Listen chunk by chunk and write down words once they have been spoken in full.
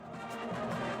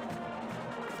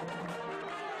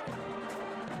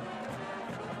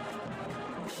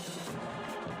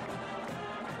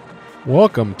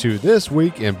Welcome to This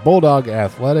Week in Bulldog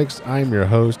Athletics. I'm your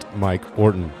host, Mike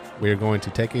Orton. We are going to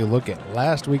take a look at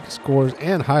last week's scores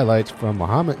and highlights from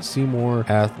Mahomet Seymour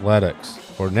Athletics.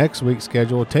 For next week's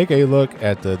schedule, take a look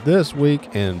at the This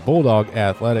Week in Bulldog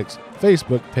Athletics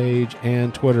Facebook page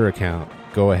and Twitter account.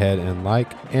 Go ahead and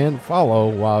like and follow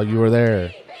while you are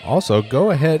there. Also,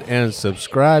 go ahead and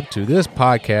subscribe to this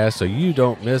podcast so you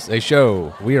don't miss a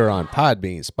show. We are on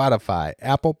Podbean, Spotify,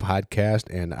 Apple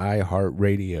Podcast, and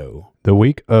iHeartRadio. The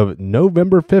week of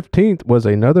November 15th was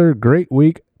another great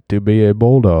week to be a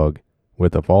Bulldog.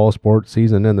 With the fall sports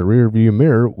season in the rearview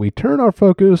mirror, we turn our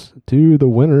focus to the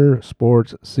winter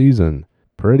sports season.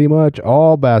 Pretty much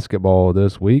all basketball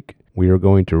this week. We are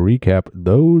going to recap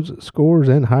those scores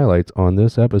and highlights on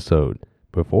this episode.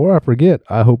 Before I forget,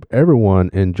 I hope everyone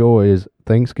enjoys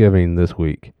Thanksgiving this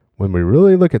week. When we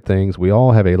really look at things, we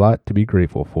all have a lot to be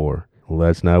grateful for.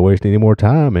 Let's not waste any more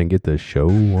time and get the show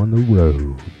on the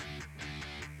road.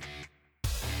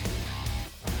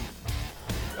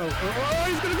 Oh,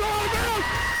 he's going to go out of bounds!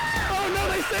 Oh, no,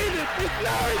 they saved it!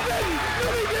 No, he didn't!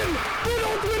 No, he didn't!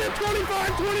 Bulldogs win at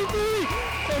 25-23!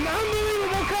 An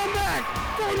unbelievable comeback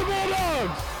for the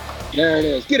Bulldogs! There it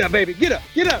is. Get up, baby. Get up.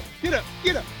 Get up. Get up.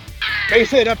 Get up. Base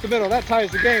hit up the middle. That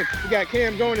ties the game. We got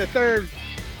Cam going to third.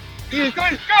 He's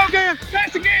going to go, Cam.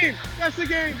 That's the game. That's the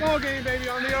game. Ball game, baby,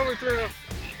 on the overthrow.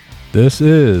 This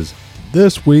is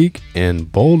This Week in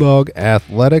Bulldog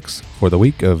Athletics for the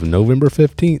week of November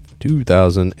 15th,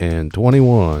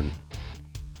 2021.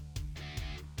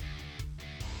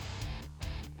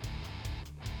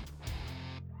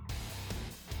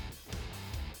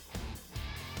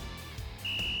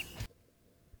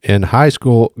 In high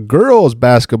school girls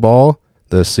basketball,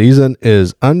 the season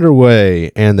is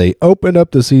underway, and they opened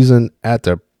up the season at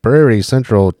the Prairie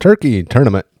Central Turkey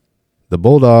Tournament. The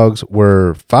Bulldogs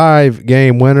were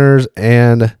 5-game winners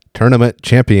and tournament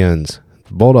champions.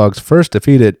 The Bulldogs first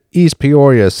defeated East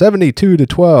Peoria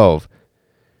 72-12,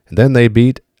 and then they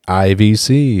beat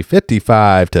IVC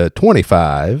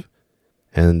 55-25,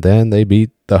 and then they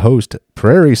beat the host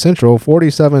Prairie Central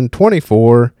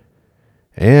 47-24.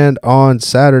 And on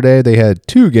Saturday, they had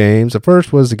 2 games. The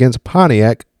first was against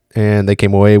Pontiac, and they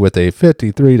came away with a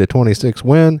 53-26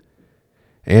 win.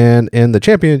 And in the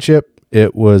championship,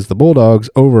 it was the Bulldogs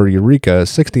over Eureka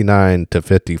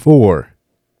 69-54.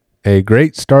 A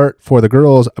great start for the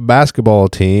girls basketball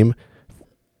team.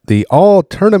 The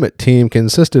all-tournament team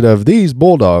consisted of these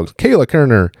Bulldogs: Kayla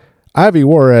Kerner, Ivy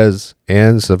Juarez,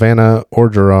 and Savannah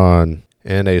Orgeron.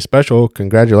 And a special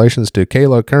congratulations to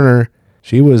Kayla Kerner.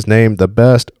 She was named the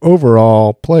best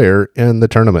overall player in the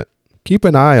tournament. Keep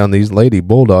an eye on these Lady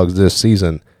Bulldogs this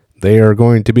season. They are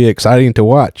going to be exciting to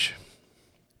watch.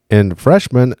 In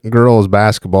freshman girls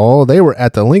basketball, they were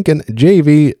at the Lincoln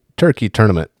JV Turkey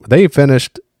Tournament. They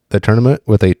finished the tournament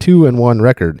with a 2-1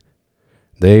 record.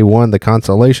 They won the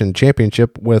consolation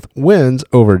championship with wins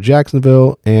over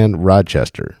Jacksonville and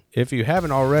Rochester. If you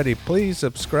haven't already, please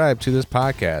subscribe to this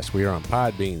podcast. We are on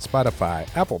Podbean, Spotify,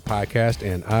 Apple Podcast,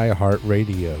 and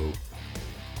iHeartRadio.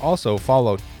 Also,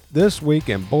 follow This Week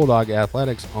in Bulldog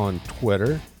Athletics on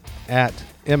Twitter at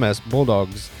MS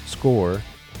Bulldogs Score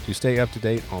to stay up to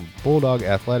date on Bulldog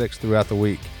Athletics throughout the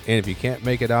week. And if you can't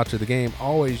make it out to the game,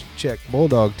 always check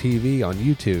Bulldog TV on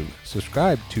YouTube.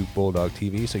 Subscribe to Bulldog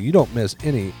TV so you don't miss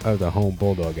any of the home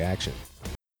Bulldog action.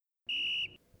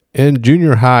 In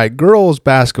junior high girls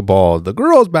basketball, the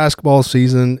girls basketball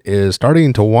season is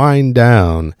starting to wind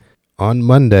down. On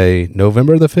Monday,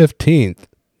 November the 15th,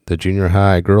 the junior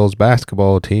high girls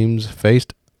basketball teams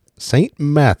faced St.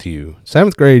 Matthew.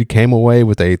 7th grade came away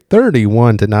with a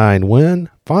 31-9 win.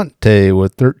 Fonte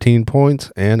with 13 points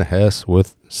and Hess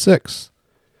with 6.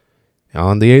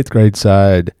 On the 8th grade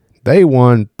side, they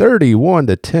won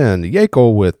 31-10.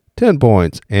 Yakel with 10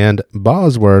 points and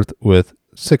Bosworth with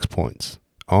 6 points.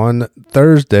 On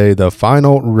Thursday, the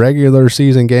final regular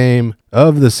season game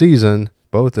of the season,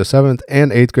 both the 7th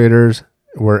and 8th graders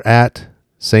were at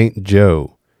St.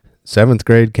 Joe. 7th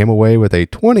grade came away with a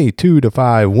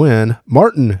 22-5 win.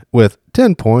 Martin with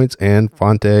 10 points and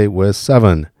Fonte with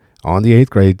 7. On the 8th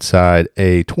grade side,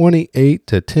 a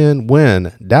 28-10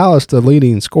 win. Dallas the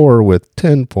leading scorer with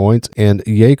 10 points and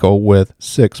Yakel with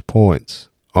 6 points.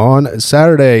 On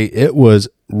Saturday, it was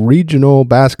regional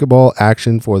basketball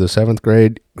action for the 7th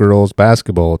grade girls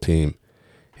basketball team.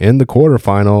 In the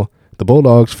quarterfinal, the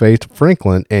Bulldogs faced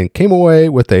Franklin and came away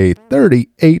with a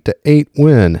 38-8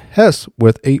 win. Hess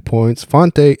with 8 points,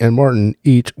 Fonte and Martin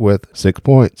each with 6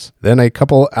 points. Then a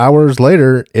couple hours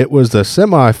later, it was the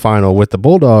semifinal with the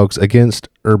Bulldogs against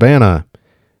Urbana,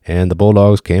 and the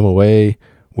Bulldogs came away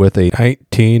with a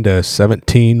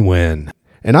 19-17 win.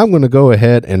 And I'm going to go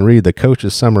ahead and read the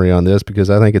coach's summary on this because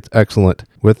I think it's excellent.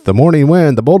 With the morning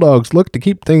win, the Bulldogs looked to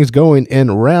keep things going in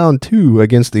round 2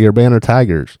 against the Urbana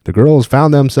Tigers. The girls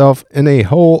found themselves in a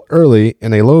hole early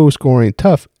in a low-scoring,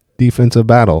 tough defensive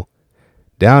battle.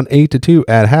 Down 8-2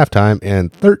 at halftime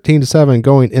and 13-7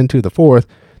 going into the fourth,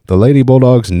 the Lady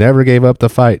Bulldogs never gave up the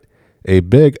fight. A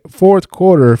big fourth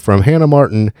quarter from Hannah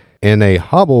Martin and a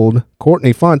hobbled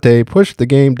Courtney Fonte pushed the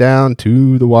game down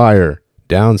to the wire.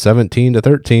 Down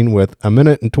 17-13 with a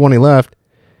minute and 20 left,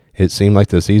 it seemed like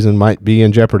the season might be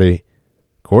in jeopardy.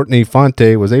 Courtney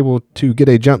Fonte was able to get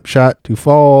a jump shot to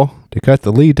fall to cut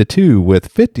the lead to 2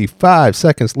 with 55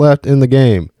 seconds left in the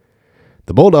game.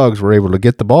 The Bulldogs were able to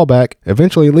get the ball back,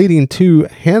 eventually leading to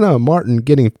Hannah Martin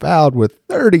getting fouled with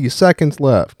 30 seconds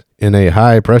left. In a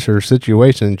high-pressure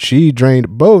situation, she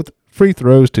drained both free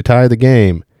throws to tie the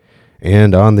game.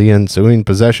 And on the ensuing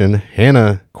possession,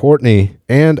 Hannah, Courtney,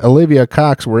 and Olivia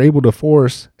Cox were able to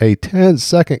force a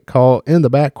 10-second call in the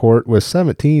backcourt with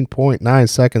 17.9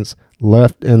 seconds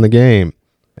left in the game.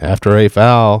 After a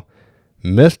foul,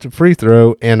 missed free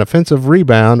throw, and offensive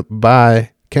rebound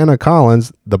by Kenna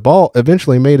Collins, the ball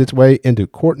eventually made its way into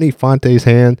Courtney Fonte's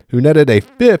hand, who netted a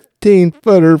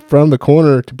 15-footer from the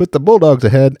corner to put the Bulldogs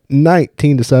ahead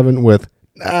 19-7 with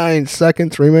 9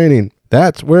 seconds remaining.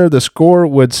 That's where the score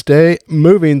would stay,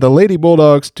 moving the Lady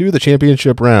Bulldogs to the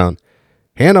championship round.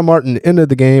 Hannah Martin ended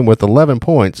the game with 11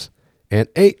 points, and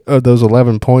 8 of those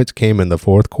 11 points came in the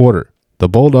fourth quarter. The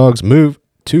Bulldogs move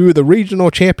to the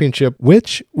regional championship,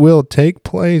 which will take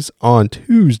place on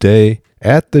Tuesday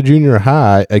at the junior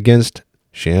high against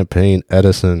Champaign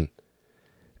Edison.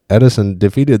 Edison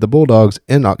defeated the Bulldogs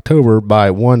in October by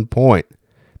 1 point.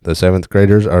 The 7th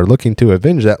graders are looking to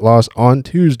avenge that loss on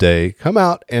Tuesday. Come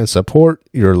out and support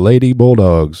your Lady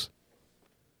Bulldogs.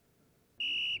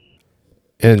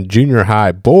 In junior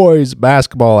high boys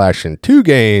basketball action, 2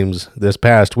 games this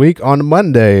past week. On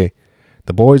Monday,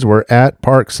 the boys were at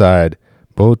Parkside.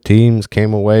 Both teams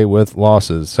came away with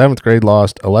losses. 7th grade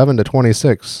lost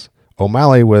 11-26.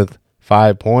 O'Malley with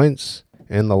 5 points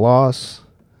in the loss.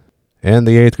 And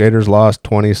the 8th graders lost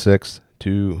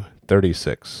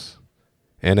 26-36.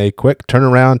 And a quick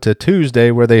turnaround to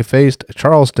Tuesday where they faced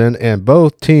Charleston and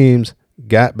both teams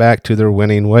got back to their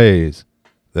winning ways.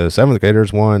 The 7th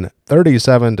graders won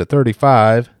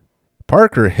 37-35.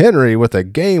 Parker Henry with a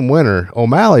game winner.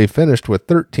 O'Malley finished with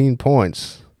 13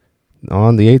 points.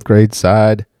 On the 8th grade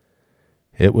side,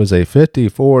 it was a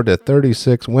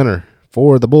 54-36 winner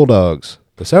for the Bulldogs.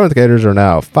 The 7th graders are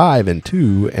now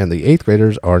 5-2, and the 8th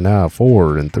graders are now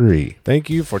 4-3. Thank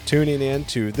you for tuning in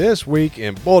to This Week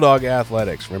in Bulldog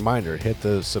Athletics. Reminder, hit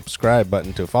the subscribe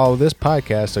button to follow this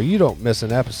podcast so you don't miss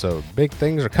an episode. Big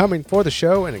things are coming for the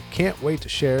show, and I can't wait to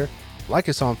share. Like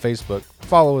us on Facebook,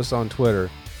 follow us on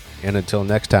Twitter, and until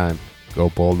next time,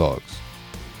 go Bulldogs.